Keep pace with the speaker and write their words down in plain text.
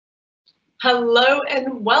Hello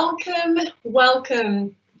and welcome,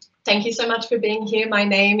 welcome. Thank you so much for being here. My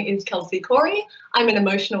name is Kelsey Corey. I'm an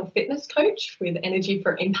emotional fitness coach with Energy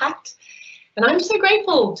for Impact, and I'm so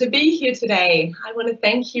grateful to be here today. I want to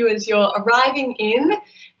thank you as you're arriving in,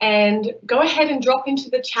 and go ahead and drop into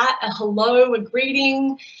the chat a hello, a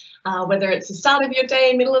greeting, whether it's the start of your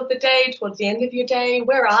day, middle of the day, towards the end of your day.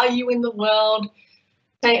 Where are you in the world?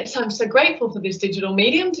 So I'm so grateful for this digital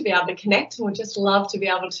medium to be able to connect, and would just love to be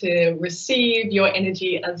able to receive your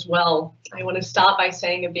energy as well. I want to start by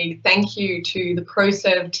saying a big thank you to the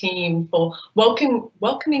ProServe team for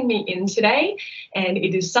welcoming me in today, and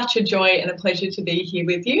it is such a joy and a pleasure to be here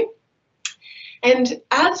with you. And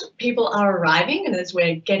as people are arriving and as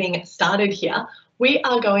we're getting started here, we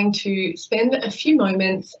are going to spend a few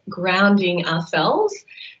moments grounding ourselves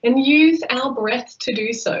and use our breath to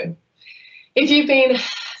do so. If you've been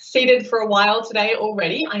seated for a while today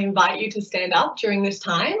already, I invite you to stand up during this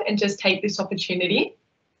time and just take this opportunity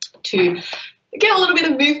to get a little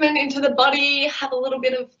bit of movement into the body, have a little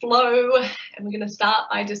bit of flow. And we're going to start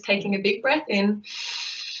by just taking a big breath in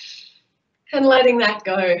and letting that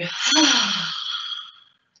go. If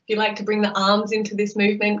you'd like to bring the arms into this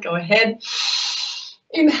movement, go ahead.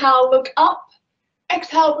 Inhale, look up.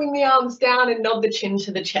 Exhale, bring the arms down and nod the chin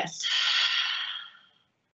to the chest.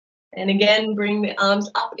 And again, bring the arms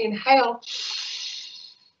up, inhale.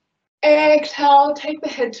 Exhale, take the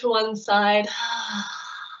head to one side.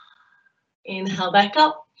 Inhale back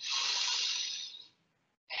up.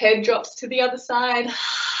 Head drops to the other side.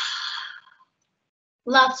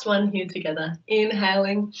 Last one here together.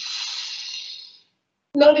 Inhaling.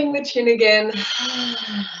 Nodding the chin again.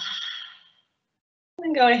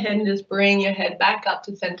 And go ahead and just bring your head back up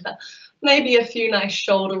to center. Maybe a few nice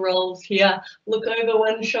shoulder rolls here. Look over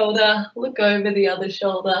one shoulder, look over the other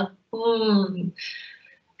shoulder. And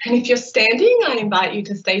if you're standing, I invite you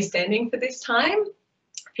to stay standing for this time.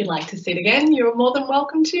 If you'd like to sit again, you're more than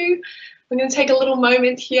welcome to. We're going to take a little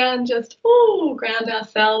moment here and just ground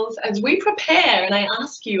ourselves as we prepare. And I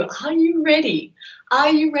ask you, are you ready?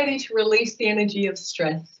 Are you ready to release the energy of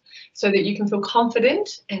stress so that you can feel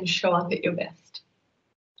confident and show up at your best?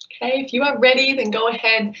 Okay, if you are ready, then go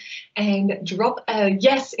ahead and drop a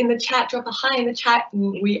yes in the chat, drop a hi in the chat,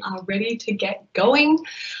 and we are ready to get going.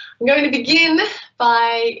 I'm going to begin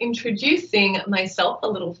by introducing myself a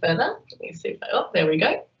little further. Let me see if there we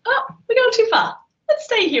go. Oh, we're going too far. Let's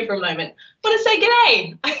stay here for a moment. I want to say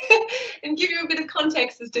g'day and give you a bit of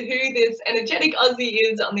context as to who this energetic Aussie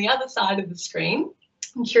is on the other side of the screen.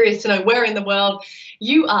 I'm curious to know where in the world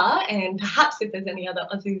you are, and perhaps if there's any other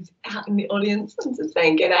Aussies out in the audience, I'm just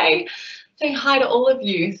saying g'day, saying hi to all of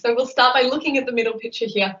you. So we'll start by looking at the middle picture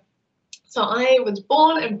here. So I was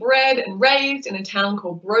born and bred and raised in a town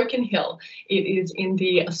called Broken Hill. It is in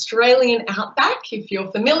the Australian outback. If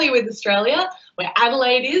you're familiar with Australia, where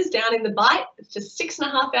Adelaide is down in the Bight, it's just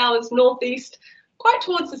 6.5 hours northeast, quite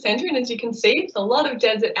towards the centre. And as you can see, it's a lot of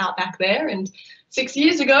desert outback there. And 6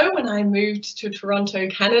 years ago, when I moved to Toronto,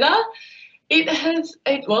 Canada,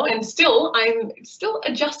 I'm still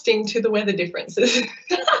adjusting to the weather differences,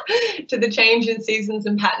 to the change in seasons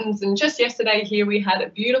and patterns. And just yesterday here, we had a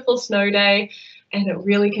beautiful snow day, and it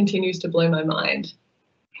really continues to blow my mind.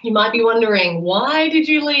 You might be wondering, why did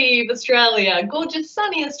you leave Australia, gorgeous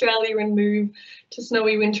sunny Australia, and move to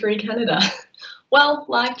snowy wintry Canada? Well,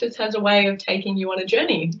 life just has a way of taking you on a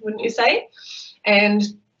journey, wouldn't you say? And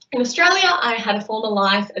in Australia, I had a former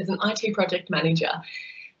life as an IT project manager,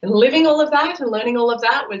 and living all of that and learning all of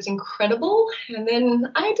that was incredible. And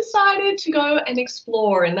then I decided to go and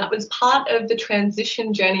explore, and that was part of the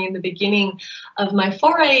transition journey in the beginning of my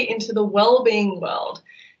foray into the wellbeing world.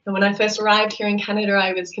 And when I first arrived here in Canada,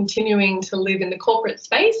 I was continuing to live in the corporate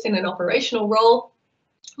space in an operational role,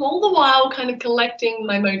 all the while kind of collecting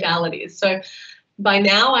my modalities. So by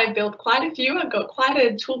now, I've built quite a few. I've got quite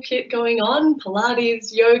a toolkit going on: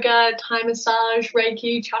 Pilates, yoga, Thai massage,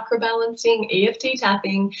 Reiki, chakra balancing, EFT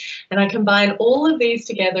tapping, and I combine all of these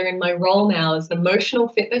together in my role now as an emotional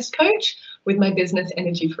fitness coach with my business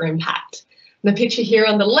Energy for Impact. The picture here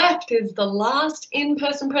on the left is the last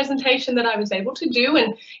in-person presentation that I was able to do,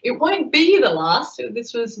 and it won't be the last.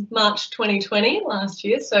 This was March 2020, last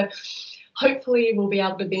year, so hopefully we'll be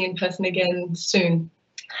able to be in person again soon.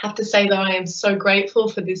 I have to say, though, I am so grateful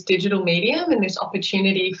for this digital medium and this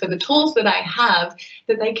opportunity for the tools that I have,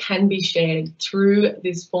 that they can be shared through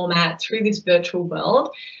this format, through this virtual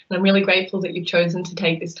world. And I'm really grateful that you've chosen to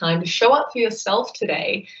take this time to show up for yourself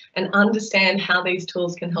today and understand how these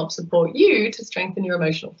tools can help support you to strengthen your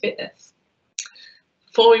emotional fitness.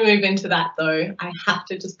 Before we move into that, though, I have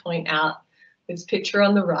to just point out this picture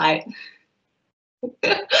on the right.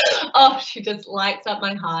 Oh, she just lights up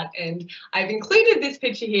my heart. And I've included this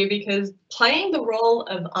picture here because playing the role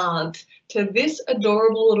of aunt to this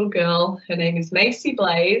adorable little girl, her name is Macy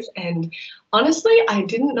Blaze, and honestly, I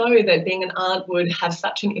didn't know that being an aunt would have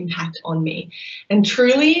such an impact on me. And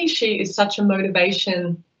truly, she is such a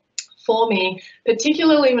motivation for me,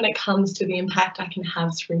 particularly when it comes to the impact I can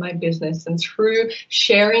have through my business and through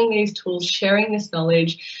sharing these tools, sharing this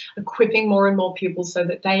knowledge, equipping more and more people so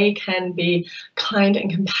that they can be kind and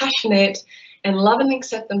compassionate and love and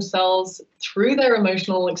accept themselves through their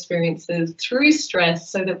emotional experiences, through stress,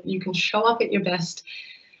 so that you can show up at your best.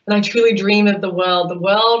 And I truly dream of the world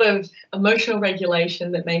of emotional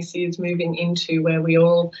regulation that Macy is moving into, where we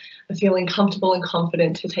all are feeling comfortable and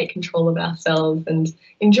confident to take control of ourselves and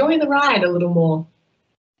enjoy the ride a little more.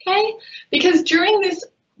 Okay? Because during this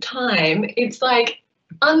time, it's like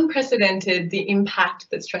unprecedented the impact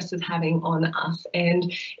that stress is having on us.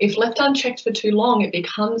 And if left unchecked for too long, it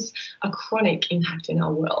becomes a chronic impact in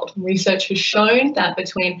our world. Research has shown that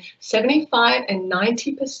between 75 and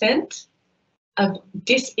 90% of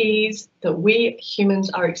dis-ease that we humans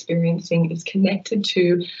are experiencing is connected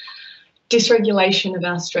to dysregulation of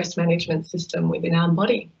our stress management system within our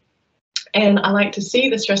body. And I like to see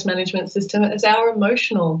the stress management system as our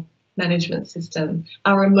emotional management system.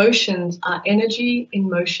 Our emotions are energy in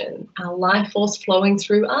motion, our life force flowing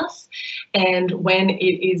through us. And when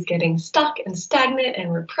it is getting stuck and stagnant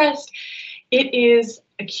and repressed, it is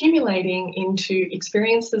accumulating into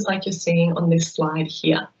experiences like you're seeing on this slide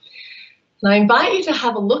here. And I invite you to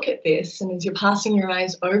have a look at this, and as you're passing your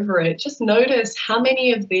eyes over it, just notice how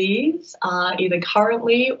many of these are either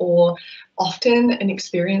currently or often an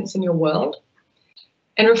experience in your world,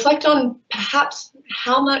 and reflect on perhaps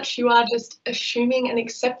how much you are just assuming and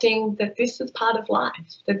accepting that this is part of life,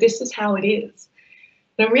 that this is how it is.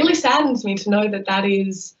 And it really saddens me to know that that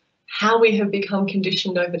is how we have become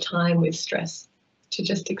conditioned over time with stress, to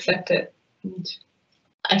just accept it and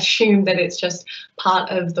assume that it's just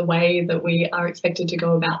part of the way that we are expected to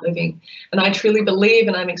go about living. And I truly believe,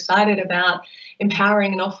 and I'm excited about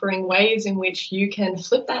empowering and offering ways in which you can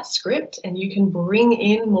flip that script and you can bring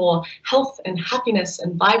in more health and happiness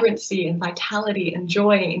and vibrancy and vitality and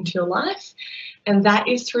joy into your life. And that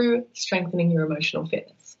is through strengthening your emotional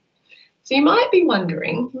fitness. So you might be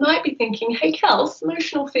wondering, you might be thinking, hey, Kels,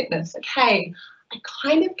 emotional fitness, okay, I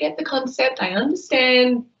kind of get the concept, I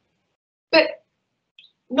understand, but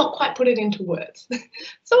not quite put it into words.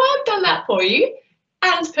 So I've done that for you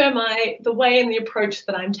as per the way and the approach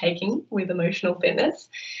that I'm taking with emotional fitness.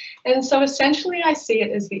 And so essentially I see it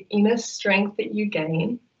as the inner strength that you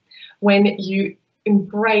gain when you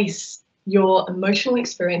embrace your emotional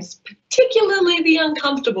experience, particularly the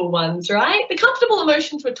uncomfortable ones, right? The comfortable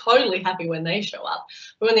emotions, we're totally happy when they show up,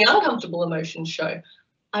 but when the uncomfortable emotions show,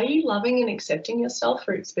 are you loving and accepting yourself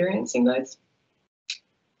for experiencing those?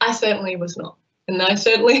 I certainly was not. And I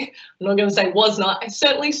certainly, I'm not going to say was not, I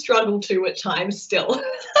certainly struggle to at times still.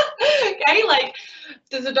 Okay, like,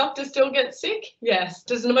 does a doctor still get sick? Yes.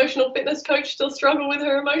 Does an emotional fitness coach still struggle with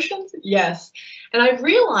her emotions? Yes. And I've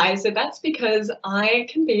realized that that's because I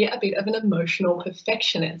can be a bit of an emotional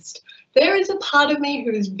perfectionist. There is a part of me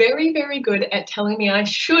who is very, very good at telling me I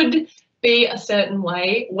should be a certain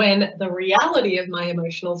way when the reality of my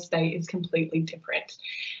emotional state is completely different.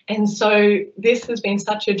 And so this has been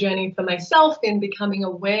such a journey for myself in becoming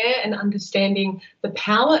aware and understanding the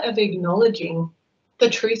power of acknowledging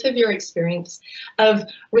the truth of your experience, of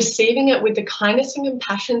receiving it with the kindness and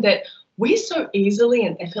compassion that we so easily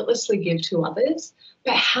and effortlessly give to others,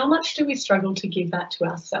 but how much do we struggle to give that to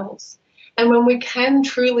ourselves? And when we can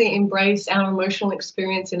truly embrace our emotional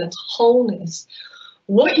experience in its wholeness,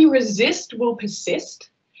 what you resist will persist.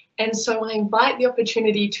 And so I invite the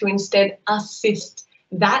opportunity to instead assist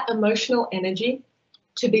that emotional energy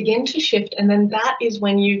to begin to shift. And then that is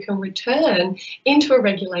when you can return into a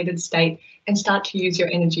regulated state and start to use your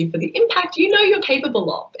energy for the impact you know you're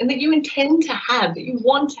capable of and that you intend to have, that you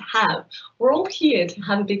want to have. We're all here to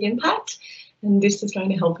have a big impact, and this is going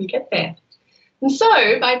to help you get there. And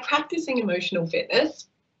so by practicing emotional fitness,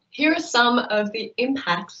 here are some of the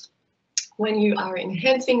impacts when you are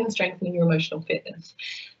enhancing and strengthening your emotional fitness.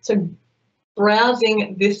 So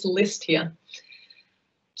browsing this list here,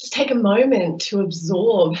 just take a moment to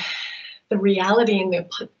absorb the reality and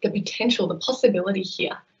the potential, the possibility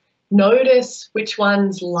here. Notice which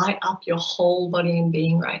ones light up your whole body and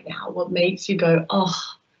being right now. What makes you go, oh,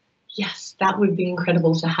 yes, that would be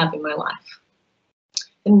incredible to have in my life.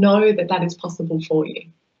 And know that that is possible for you.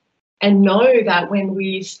 And know that when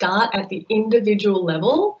we start at the individual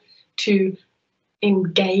level to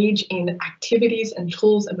engage in activities and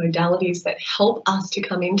tools and modalities that help us to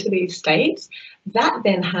come into these states, that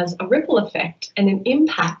then has a ripple effect and an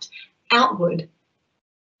impact outward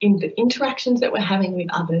in the interactions that we're having with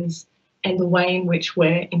others and the way in which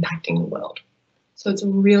we're impacting the world. So it's a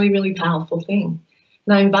really, really powerful thing.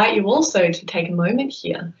 And I invite you also to take a moment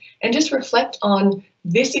here and just reflect on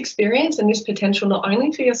this experience and this potential, not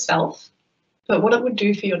only for yourself, but what it would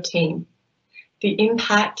do for your team, the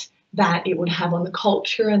impact that it would have on the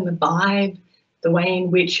culture and the vibe, the way in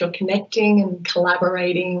which you're connecting and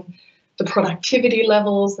collaborating, the productivity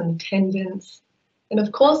levels and attendance. And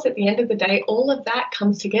of course, at the end of the day, all of that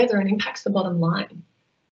comes together and impacts the bottom line.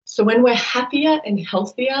 So when we're happier and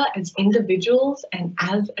healthier as individuals and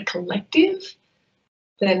as a collective,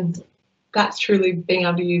 then that's truly being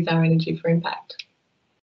able to use our energy for impact.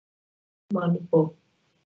 Wonderful.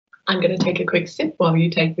 I'm going to take a quick sip while you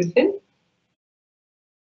take this in.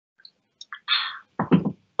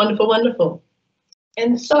 Wonderful, wonderful.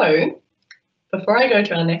 And so, before I go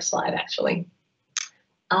to our next slide, actually,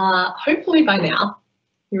 hopefully by now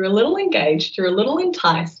you're a little engaged, you're a little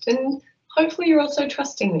enticed, and hopefully you're also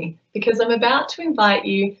trusting me, because I'm about to invite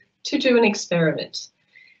you to do an experiment.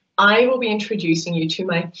 I will be introducing you to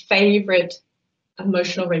my favorite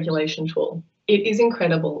emotional regulation tool. It is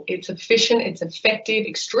incredible. It's efficient, it's effective,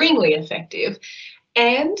 extremely effective,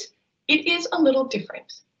 and it is a little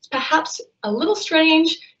different. It's perhaps a little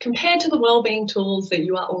strange compared to the wellbeing tools that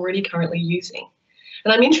you are already currently using.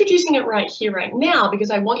 And I'm introducing it right here, right now, because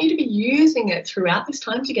I want you to be using it throughout this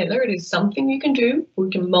time together. It is something you can do. We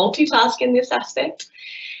can multitask in this aspect,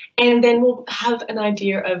 and then we'll have an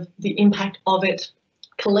idea of the impact of it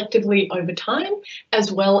collectively over time,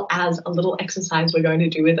 as well as a little exercise we're going to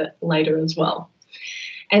do with it later as well.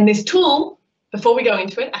 And this tool, before we go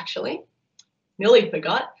into it, actually, nearly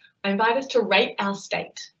forgot, I invite us to rate our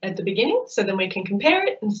state at the beginning, so then we can compare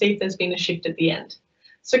it and see if there's been a shift at the end.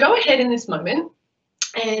 So go ahead in this moment,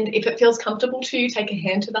 and if it feels comfortable to you, take a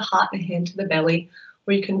hand to the heart and a hand to the belly,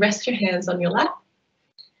 or you can rest your hands on your lap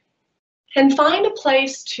and find a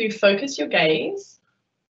place to focus your gaze,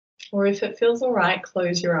 or if it feels all right,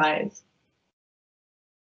 close your eyes.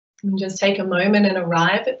 And just take a moment and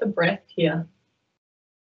arrive at the breath here.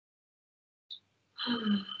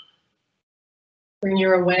 Bring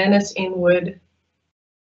your awareness inward.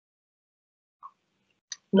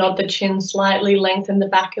 Nod the chin slightly, lengthen the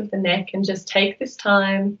back of the neck, and just take this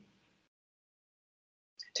time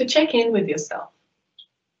to check in with yourself.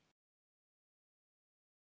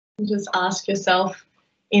 And just ask yourself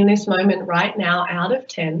in this moment right now, out of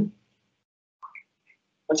 10,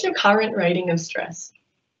 what's your current rating of stress?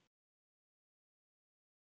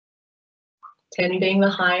 10 being the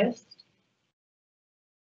highest.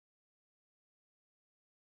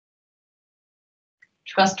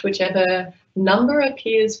 Trust whichever number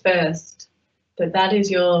appears first, that is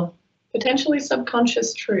your potentially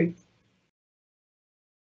subconscious truth.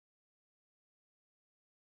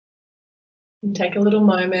 And take a little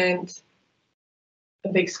moment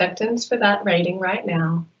of acceptance for that rating right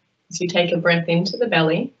now as you take a breath into the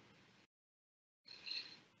belly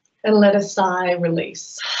and let a sigh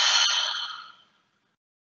release.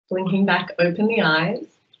 Blinking back, open the eyes.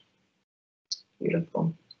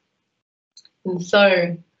 Beautiful. And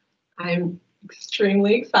so I'm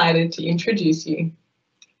extremely excited to introduce you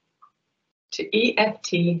to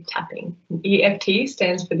EFT Tapping. And EFT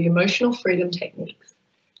stands for the Emotional Freedom Techniques.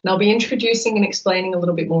 And I'll be introducing and explaining a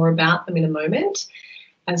little bit more about them in a moment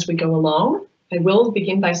as we go along. I will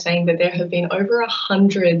begin by saying that there have been over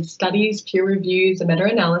 100 studies, peer reviews, and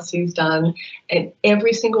meta-analyses done, and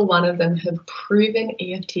every single one of them have proven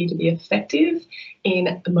EFT to be effective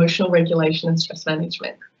in emotional regulation and stress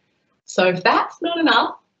management. So if that's not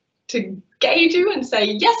enough to gauge you and say,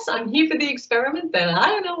 yes, I'm here for the experiment, then I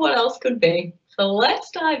don't know what else could be. So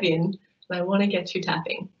let's dive in, and I want to get you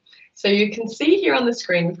tapping. So you can see here on the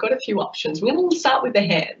screen, we've got a few options. We're going to start with the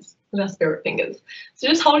hands, with our spirit fingers. So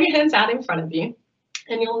just hold your hands out in front of you,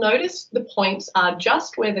 and you'll notice the points are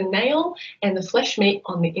just where the nail and the flesh meet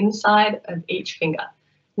on the inside of each finger.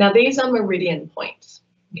 Now these are meridian points,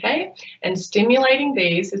 okay? And stimulating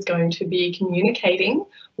these is going to be communicating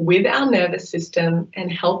with our nervous system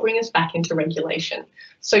and help bring us back into regulation.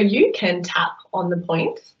 So you can tap on the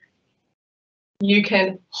points, you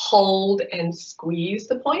can hold and squeeze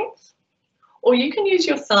the points, or you can use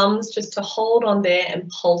your thumbs just to hold on there and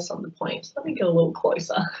pulse on the points. Let me get a little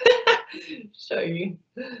closer, show you.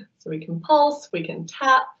 So we can pulse, we can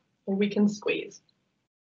tap, or we can squeeze.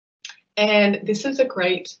 And this is a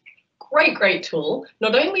great tool,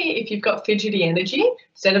 not only if you've got fidgety energy,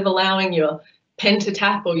 instead of allowing your pen to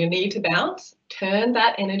tap or your knee to bounce, turn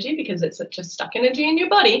that energy, because it's just stuck energy in your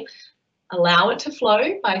body, allow it to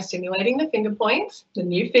flow by stimulating the finger points, the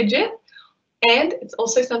new fidget, and it's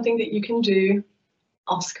also something that you can do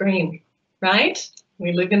off screen, right?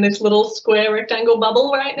 We live in this little square rectangle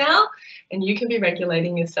bubble right now, and you can be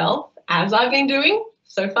regulating yourself, as I've been doing.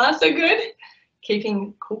 So far, so good.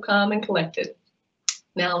 Keeping cool, calm, and collected.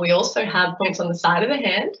 Now, we also have points on the side of the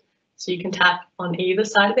hand, so you can tap on either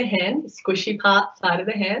side of the hand, the squishy part side of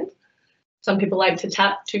the hand. Some people like to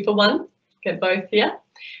tap 2 for 1, get both here.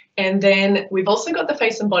 And then we've also got the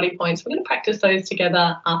face and body points. We're going to practice those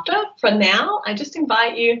together after. For now, I just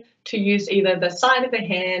invite you to use either the side of the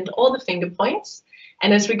hand or the finger points.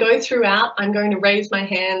 And as we go throughout, I'm going to raise my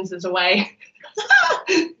hands as a way.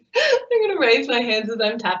 I'm going to raise my hands as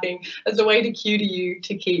I'm tapping as a way to cue to you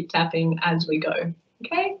to keep tapping as we go.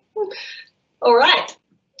 Okay? All right.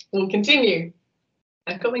 We'll continue.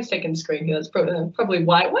 I've got my second screen here. That's probably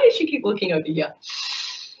why does she keep looking over here?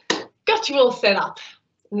 Got you all set up.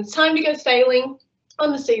 And it's time to go sailing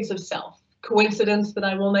on the seas of self. Coincidence that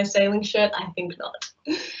I wore my sailing shirt? I think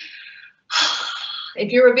not.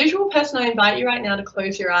 If you're a visual person, I invite you right now to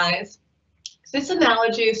close your eyes. This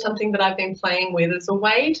analogy is something that I've been playing with as a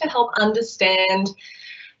way to help understand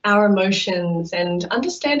our emotions and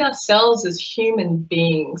understand ourselves as human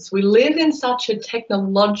beings. We live in such a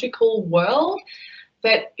technological world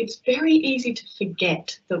that it's very easy to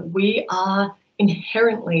forget that we are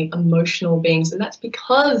inherently emotional beings, and that's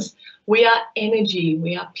because we are energy.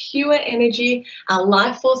 We are pure energy. Our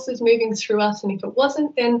life force is moving through us, and if it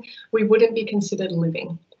wasn't, then we wouldn't be considered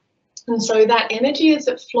living. And so that energy as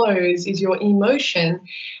it flows is your emotion,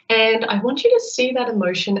 and I want you to see that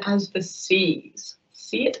emotion as the seas.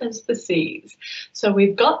 See it as the seas. So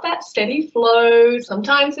we've got that steady flow.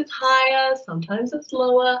 Sometimes it's higher, sometimes it's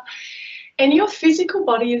lower, and your physical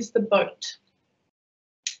body is the boat.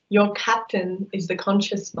 Your captain is the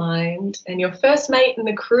conscious mind, and your first mate and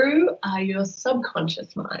the crew are your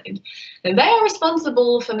subconscious mind. And they are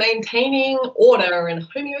responsible for maintaining order and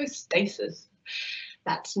homeostasis.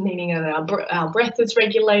 That's meaning that our breath is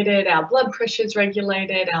regulated, our blood pressure is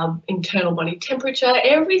regulated, our internal body temperature,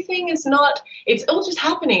 everything is not, it's all just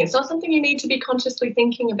happening. It's not something you need to be consciously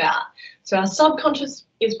thinking about. So our subconscious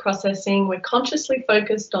is processing, we're consciously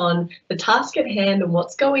focused on the task at hand and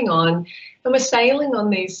what's going on, and we're sailing on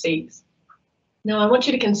these seas. Now, I want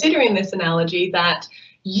you to consider in this analogy that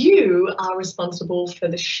you are responsible for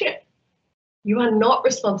the ship. You are not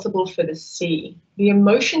responsible for the sea. The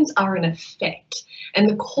emotions are an effect, and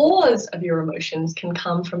the cause of your emotions can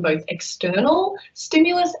come from both external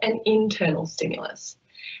stimulus and internal stimulus.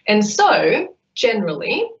 And so,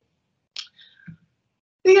 generally,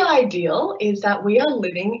 the ideal is that we are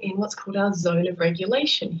living in what's called our zone of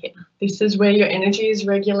regulation here. This is where your energy is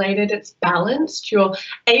regulated, it's balanced, you're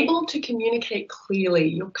able to communicate clearly,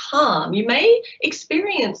 you're calm. You may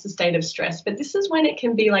experience a state of stress, but this is when it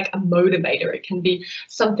can be like a motivator. It can be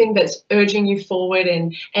something that's urging you forward,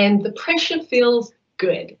 and the pressure feels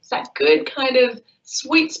good. It's that good kind of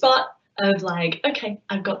sweet spot of like, okay,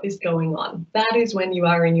 I've got this going on. That is when you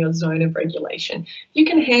are in your zone of regulation. You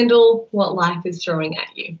can handle what life is throwing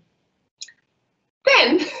at you.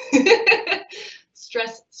 Then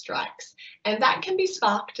stress strikes, and that can be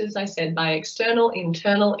sparked, as I said, by external,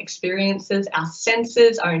 internal experiences. Our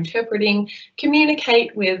senses are interpreting,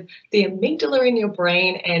 communicate with the amygdala in your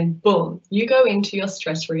brain, and boom, you go into your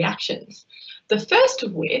stress reactions. The first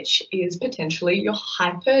of which is potentially your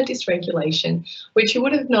hyper dysregulation, which you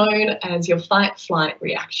would have known as your fight-flight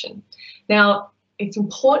reaction. Now, it's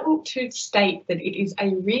important to state that it is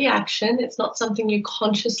a reaction. It's not something you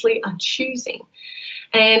consciously are choosing.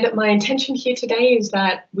 And my intention here today is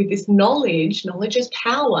that with this knowledge is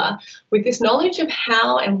power, with this knowledge of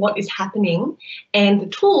how and what is happening and the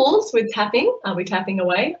tools with tapping, are we tapping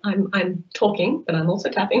away? I'm talking, but I'm also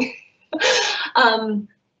tapping.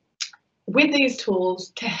 With these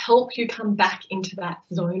tools to help you come back into that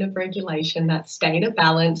zone of regulation, that state of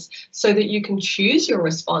balance, so that you can choose your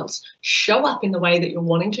response, show up in the way that you're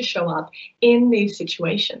wanting to show up in these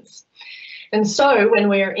situations. And so when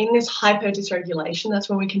we're in this hyper dysregulation, that's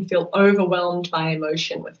when we can feel overwhelmed by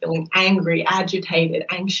emotion. We're feeling angry, agitated,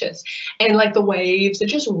 anxious, and like the waves are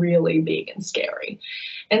just really big and scary.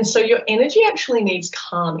 And so your energy actually needs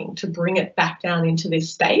calming to bring it back down into this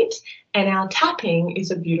state. And our tapping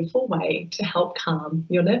is a beautiful way to help calm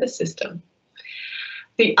your nervous system.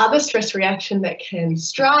 The other stress reaction that can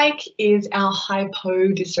strike is our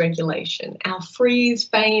hypodysregulation, our freeze,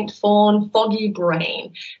 faint, fawn, foggy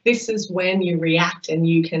brain. This is when you react and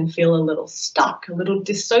you can feel a little stuck, a little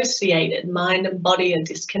dissociated, mind and body are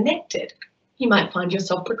disconnected. You might find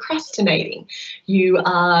yourself procrastinating. You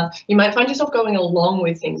might find yourself going along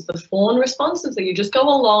with things. The fawn response is that you just go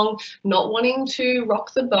along, not wanting to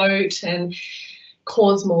rock the boat and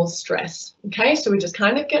cause more stress. Okay, so we just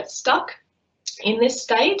kind of get stuck in this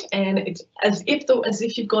state, and it's as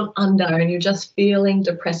if you've gone under and you're just feeling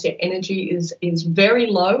depressed. Your energy is very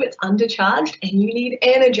low, it's undercharged, and you need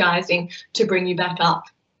energizing to bring you back up.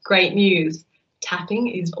 Great news. Tapping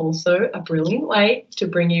is also a brilliant way to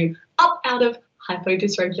bring you up out of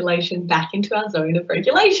hypodysregulation back into our zone of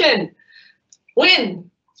regulation. Win!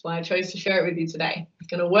 That's why I chose to share it with you today. It's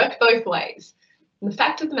going to work both ways. And the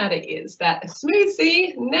fact of the matter is that a smooth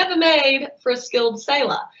sea never made for a skilled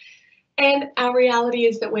sailor. And our reality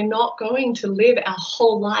is that we're not going to live our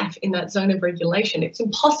whole life in that zone of regulation. It's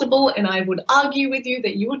impossible, and I would argue with you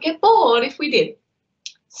that you would get bored if we did.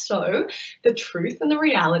 So the truth and the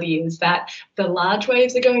reality is that the large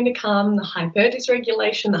waves are going to come, the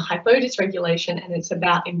hyperdysregulation, the hypodysregulation, and it's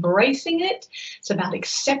about embracing it. It's about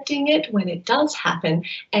accepting it when it does happen,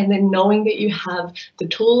 and then knowing that you have the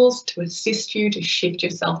tools to assist you to shift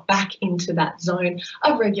yourself back into that zone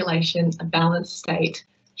of regulation, a balanced state,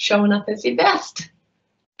 showing up as your best.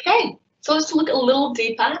 Okay, so let's look a little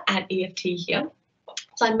deeper at EFT here.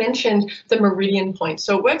 So I mentioned the meridian point.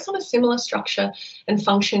 So it works on a similar structure and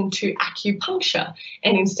function to acupuncture.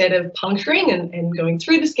 And instead of puncturing and going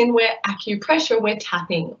through the skin, we're acupressure, we're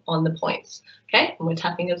tapping on the points. Okay, and we're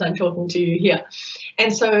tapping as I'm talking to you here.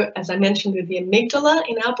 And so, as I mentioned with the amygdala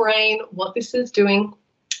in our brain, what this is doing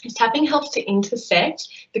is tapping helps to intersect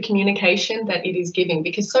the communication that it is giving,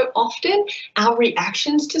 because so often our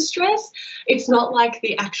reactions to stress, it's not like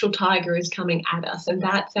the actual tiger is coming at us, and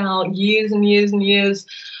that's our years and years and years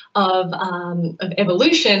of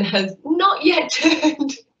evolution has not yet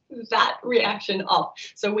turned that reaction off.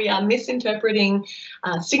 So we are misinterpreting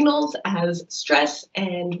signals as stress,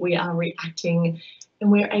 and we are reacting, and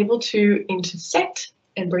we're able to intersect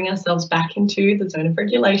and bring ourselves back into the zone of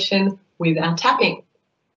regulation with our tapping.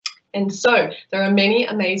 And so there are many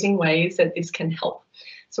amazing ways that this can help.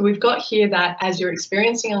 So we've got here that as you're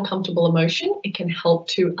experiencing uncomfortable emotion, it can help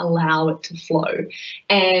to allow it to flow.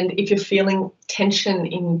 And if you're feeling tension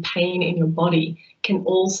in pain in your body, it can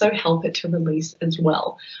also help it to release as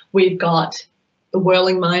well. We've got the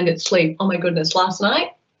whirling mind at sleep. Oh my goodness, last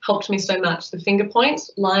night helped me so much. The finger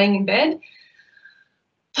points, lying in bed,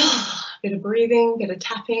 bit of breathing, bit of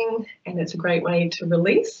tapping, and it's a great way to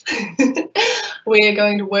release. We are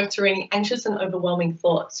going to work through any anxious and overwhelming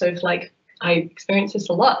thoughts. So if like I experience this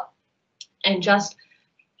a lot, and just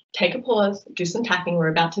take a pause, do some tapping. We're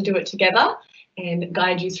about to do it together and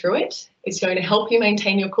guide you through it. It's going to help you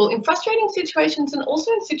maintain your cool in frustrating situations, and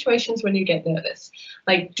also in situations when you get nervous.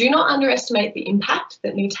 Like, do not underestimate the impact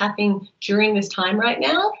that me tapping during this time right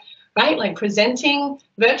now, right? Like presenting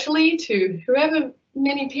virtually to whoever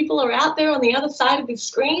many people are out there on the other side of this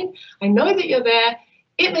screen. I know that you're there.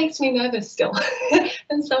 It makes me nervous still.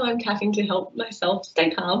 And so I'm tapping to help myself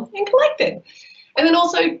stay calm and collected. And then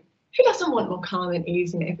also, who doesn't want more calm and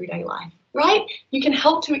ease in everyday life, right? You can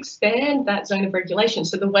help to expand that zone of regulation.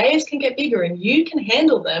 So the waves can get bigger and you can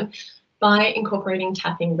handle them by incorporating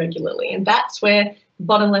tapping regularly. And that's where,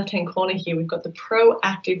 bottom left-hand corner here, we've got the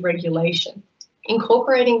proactive regulation.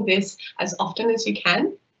 Incorporating this as often as you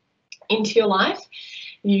can into your life,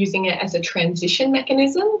 using it as a transition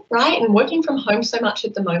mechanism, right? And working from home so much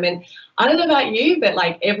at the moment, I don't know about you, but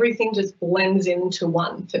like everything just blends into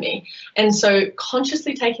one for me. And so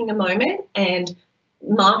consciously taking a moment and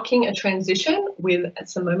marking a transition with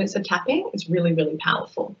some moments of tapping is really, really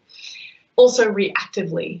powerful. Also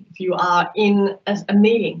reactively, if you are in a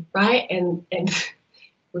meeting, right? And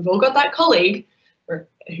we've all got that colleague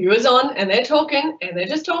who is on and they're talking and they're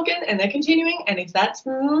just talking and they're continuing, and if that's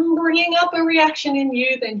bringing up a reaction in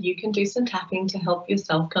you, then you can do some tapping to help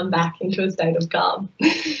yourself come back into a state of calm.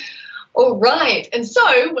 All right, and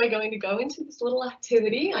so we're going to go into this little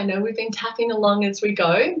activity. I know we've been tapping along as we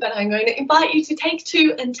go, but I'm going to invite you to take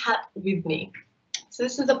two and tap with me. So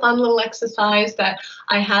this is a fun little exercise that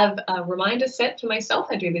I have a reminder set for myself.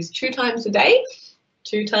 I do this 2 times a day.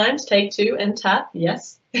 2 times, take 2 and tap.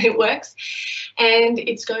 Yes, it works. And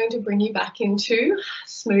it's going to bring you back into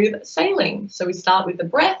smooth sailing. So we start with the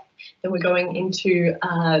breath, then we're going into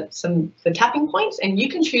the tapping points, and you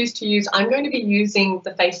can choose to use, I'm going to be using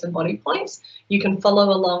the face and body points. You can follow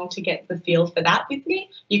along to get the feel for that with me.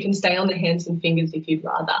 You can stay on the hands and fingers if you'd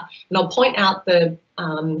rather. And I'll point out the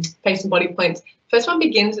face and body points. First one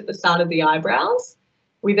begins at the start of the eyebrows.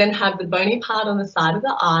 We then have the bony part on the side of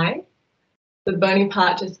the eye, the bony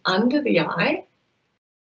part just under the eye,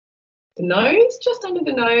 the nose, just under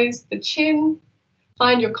the nose, the chin,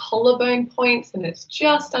 find your collarbone points, and it's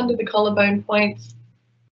just under the collarbone points.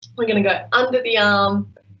 We're going to go under the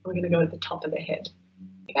arm. We're going to go at the top of the head.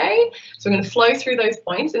 Okay, so we're going to flow through those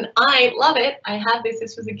points, and I love it. I have this.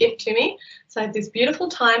 This was a gift to me. So I have this beautiful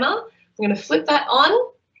timer. I'm going to flip that on.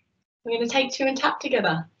 We're going to take 2 and tap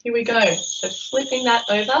together. Here we go. So flipping that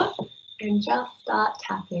over and just start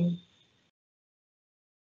tapping.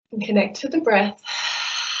 And connect to the breath.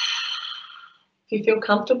 If you feel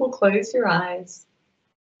comfortable, close your eyes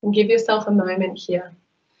and give yourself a moment here.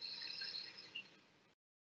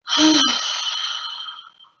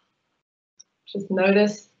 Just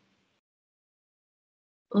notice.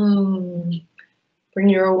 Bring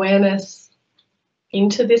your awareness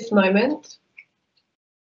into this moment.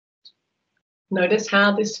 Notice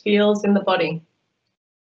how this feels in the body.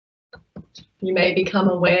 You may become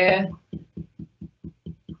aware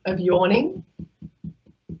of yawning,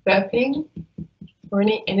 burping, or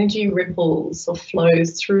any energy ripples or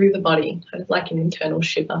flows through the body, kind of like an internal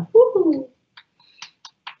shiver. Woo!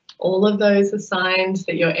 All of those are signs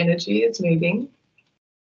that your energy is moving.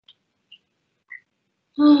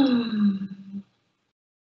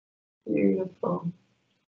 Beautiful.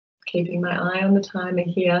 Keeping my eye on the timer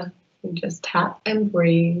here, and just tap and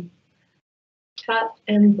breathe. Tap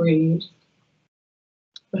and breathe.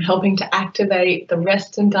 We're helping to activate the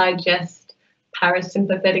rest and digest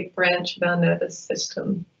parasympathetic branch of our nervous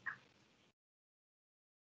system.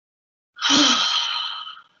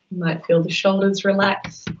 You might feel the shoulders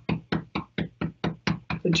relax,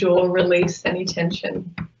 the jaw release any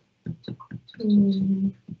tension.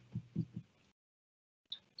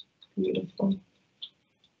 Beautiful.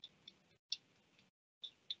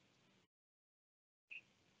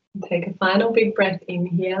 Take a final big breath in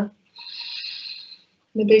here.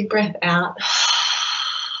 And a big breath out.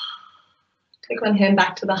 Take one hand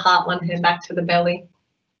back to the heart, one hand back to the belly.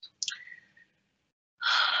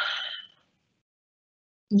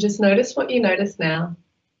 And just notice what you notice now.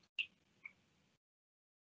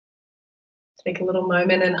 Take a little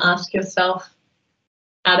moment and ask yourself,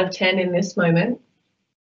 out of 10 in this moment,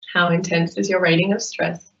 how intense is your rating of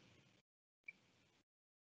stress?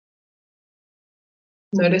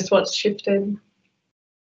 Notice what's shifted.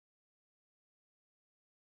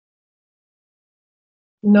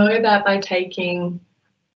 Know that by taking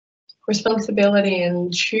responsibility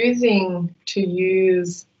and choosing to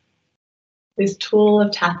use this tool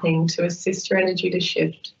of tapping to assist your energy to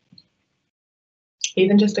shift,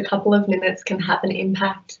 even just a couple of minutes can have an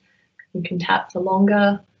impact. You can tap for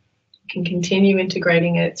longer. You can continue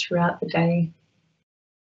integrating it throughout the day.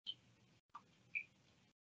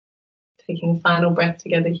 Taking a final breath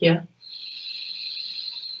together here.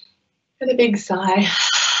 And a big sigh.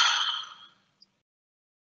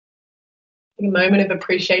 A moment of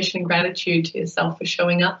appreciation and gratitude to yourself for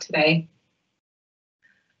showing up today.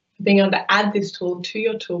 For being able to add this tool to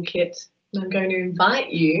your toolkit. And I'm going to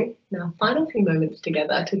invite you in our final few moments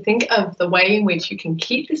together to think of the way in which you can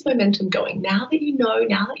keep this momentum going. Now that you know,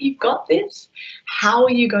 now that you've got this, how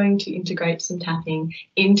are you going to integrate some tapping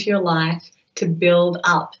into your life to build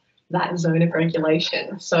up that zone of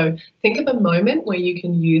regulation? So think of a moment where you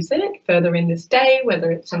can use it further in this day,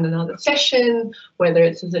 whether it's in another session, whether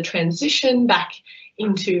it's as a transition back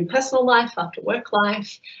into personal life after work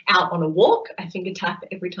life, out on a walk. I finger tap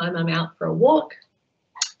every time I'm out for a walk.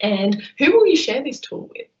 And who will you share this tool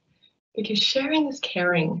with? Because sharing is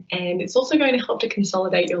caring, and it's also going to help to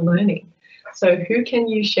consolidate your learning. So who can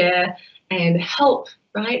you share and help,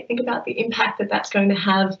 right? Think about the impact that that's going to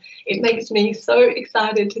have. It makes me so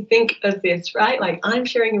excited to think of this, right? Like I'm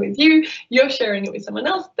sharing it with you, you're sharing it with someone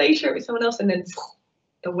else, they share it with someone else, and then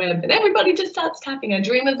the web, and everybody just starts tapping. I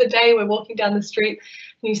dream of the day we're walking down the street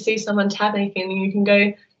and you see someone tapping and you can go,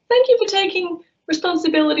 thank you for taking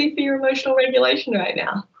responsibility for your emotional regulation right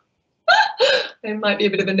now. I might be a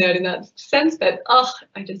bit of a nerd in that sense, but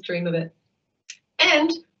I just dream of it.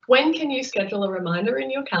 And when can you schedule a reminder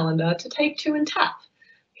in your calendar to take 2 and tap?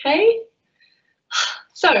 Okay,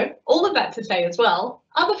 so all of that to say as well,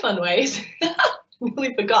 other fun ways.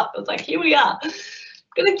 Nearly forgot. I was like, here we are.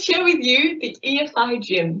 I'm going to share with you the EFI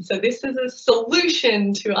gym. So this is a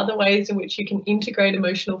solution to other ways in which you can integrate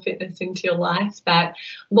emotional fitness into your life that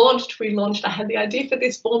we launched, I had the idea for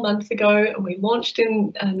this 4 months ago, and we launched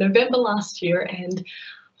in November last year, and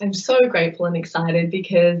I'm so grateful and excited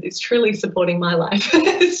because it's truly supporting my life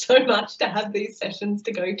so much to have these sessions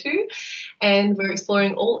to go to. And we're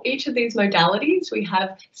exploring each of these modalities. We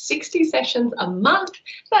have 60 sessions a month.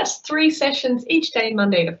 That's 3 sessions each day,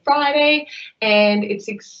 Monday to Friday. And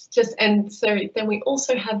so then we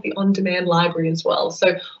also have the on-demand library as well.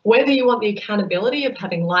 So whether you want the accountability of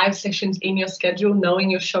having live sessions in your schedule, knowing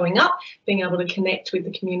you're showing up, being able to connect with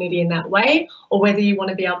the community in that way, or whether you want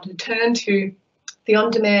to be able to turn to the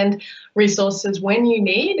on-demand resources when you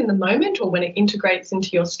need in the moment or when it integrates into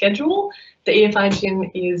your schedule, the EFI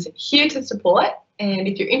Gym is here to support. And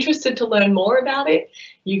if you're interested to learn more about it,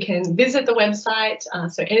 you can visit the website,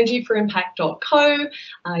 so energyforimpact.co.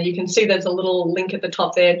 You can see there's a little link at the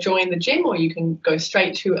top there, join the gym, or you can go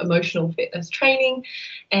straight to emotional fitness training.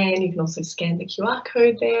 And you can also scan the QR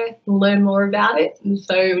code there and learn more about it. And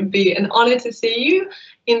so it would be an honor to see you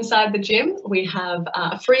inside the gym. We have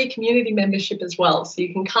a free community membership as well. So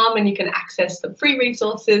you can come and you can access the free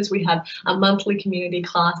resources. We have a monthly community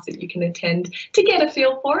class that you can attend to get a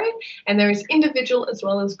feel for it. And there is individual as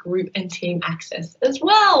well as group and team access as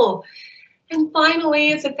well. And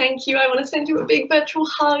finally, as a thank you, I want to send you a big virtual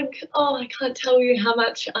hug. Oh, I can't tell you how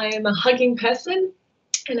much I am a hugging person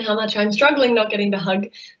and how much I'm struggling not getting to hug.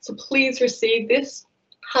 So please receive this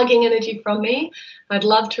hugging energy from me. I'd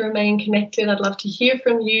love to remain connected. I'd love to hear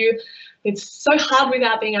from you. It's so hard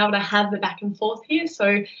without being able to have the back and forth here.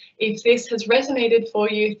 So if this has resonated for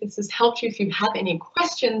you, if this has helped you, if you have any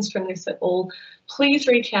questions from this at all, please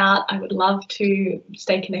reach out. I would love to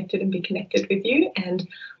stay connected and be connected with you. And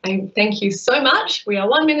I thank you so much. We are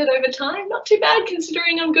 1 minute over time. Not too bad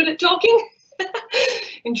considering I'm good at talking.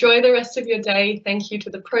 Enjoy the rest of your day. Thank you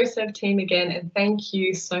to the ProServe team again, and thank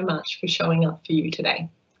you so much for showing up for you today.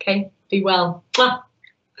 Okay, be well.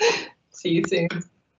 See you soon.